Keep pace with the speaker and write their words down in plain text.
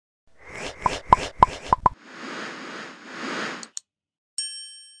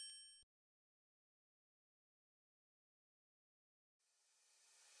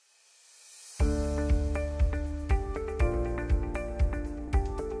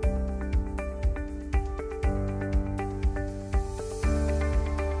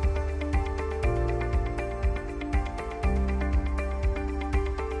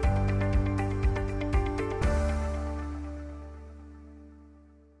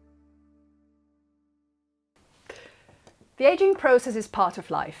The aging process is part of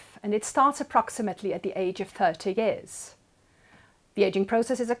life, and it starts approximately at the age of 30 years. The aging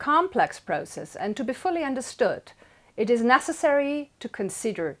process is a complex process, and to be fully understood, it is necessary to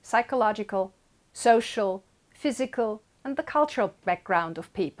consider psychological, social, physical, and the cultural background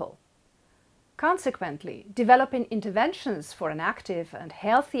of people. Consequently, developing interventions for an active and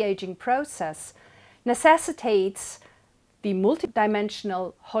healthy aging process necessitates the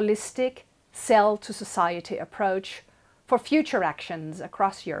multidimensional, holistic, cell-to-society approach for future actions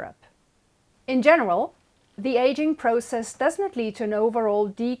across Europe. In general, the aging process does not lead to an overall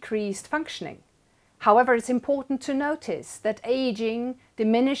decreased functioning. However, it's important to notice that aging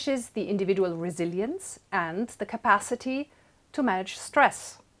diminishes the individual resilience and the capacity to manage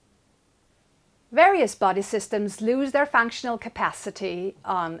stress. Various body systems lose their functional capacity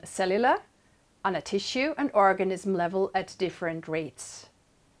on cellular, on a tissue and organism level at different rates.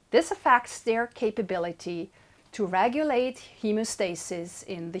 This affects their capability to regulate hemostasis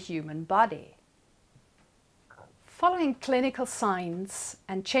in the human body. Following clinical signs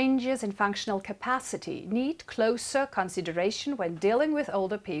and changes in functional capacity need closer consideration when dealing with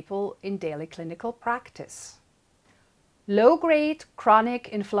older people in daily clinical practice. Low-grade chronic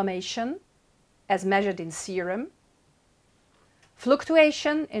inflammation, as measured in serum,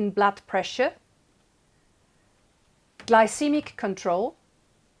 fluctuation in blood pressure, glycemic control,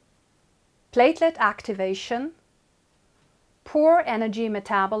 platelet activation, poor energy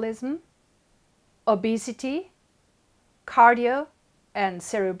metabolism, obesity, cardio and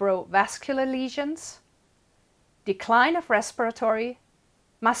cerebrovascular lesions, decline of respiratory,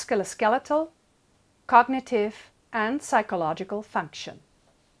 musculoskeletal, cognitive and psychological function.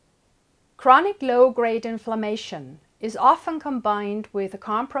 Chronic low-grade inflammation is often combined with a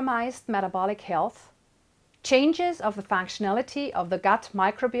compromised metabolic health, changes of the functionality of the gut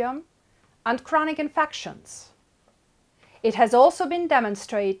microbiome, and chronic infections. It has also been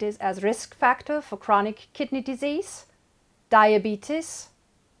demonstrated as risk factor for chronic kidney disease, diabetes,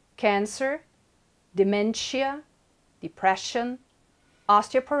 cancer, dementia, depression,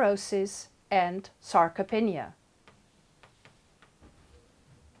 osteoporosis, and sarcopenia.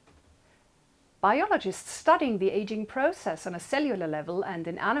 Biologists studying the aging process on a cellular level and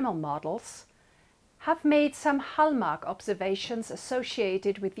in animal models have made some hallmark observations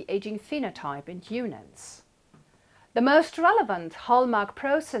associated with the aging phenotype in humans. The most relevant hallmark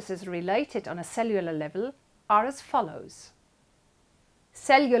processes related on a cellular level are as follows: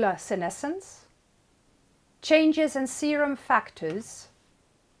 cellular senescence, changes in serum factors,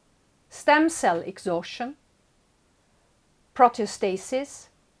 stem cell exhaustion, proteostasis,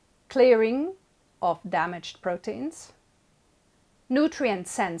 clearing of damaged proteins, nutrient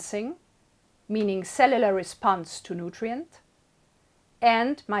sensing, meaning cellular response to nutrient,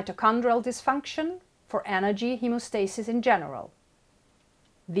 and mitochondrial dysfunction for energy hemostasis in general.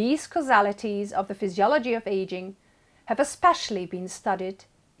 These causalities of the physiology of aging have especially been studied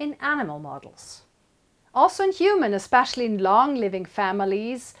in animal models. Also in human, especially in long-living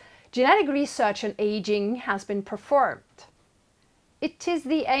families, genetic research on aging has been performed. It is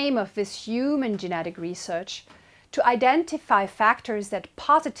the aim of this human genetic research to identify factors that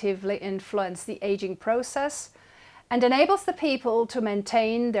positively influence the aging process and enables the people to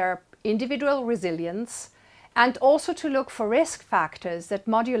maintain their individual resilience, and also to look for risk factors that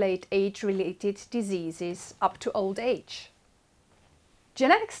modulate age-related diseases up to old age.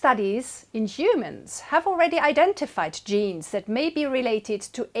 Genetic studies in humans have already identified genes that may be related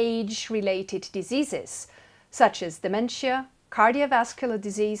to age-related diseases, such as dementia, cardiovascular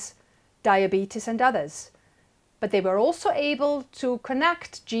disease, diabetes and others. But they were also able to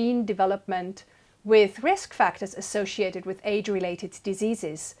connect gene development with risk factors associated with age-related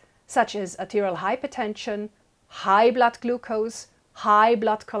diseases, such as arterial hypertension, high blood glucose, high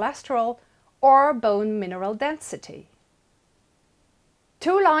blood cholesterol, or bone mineral density.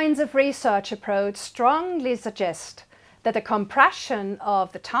 Two lines of research approach strongly suggest that the compression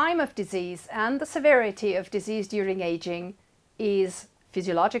of the time of disease and the severity of disease during aging is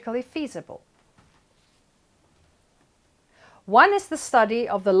physiologically feasible. One is the study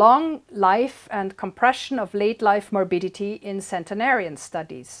of the long life and compression of late life morbidity in centenarian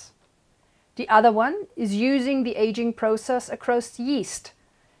studies. The other one is using the aging process across yeast,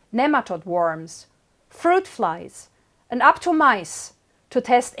 nematode worms, fruit flies, and up to mice to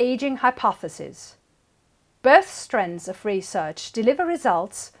test aging hypotheses. Both strands of research deliver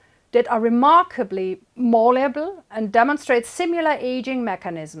results that are remarkably malleable and demonstrate similar aging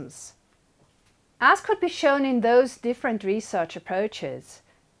mechanisms. As could be shown in those different research approaches,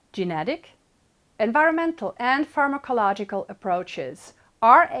 genetic, environmental and pharmacological approaches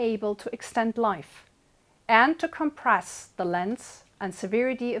are able to extend life and to compress the length and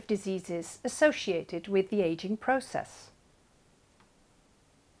severity of diseases associated with the aging process.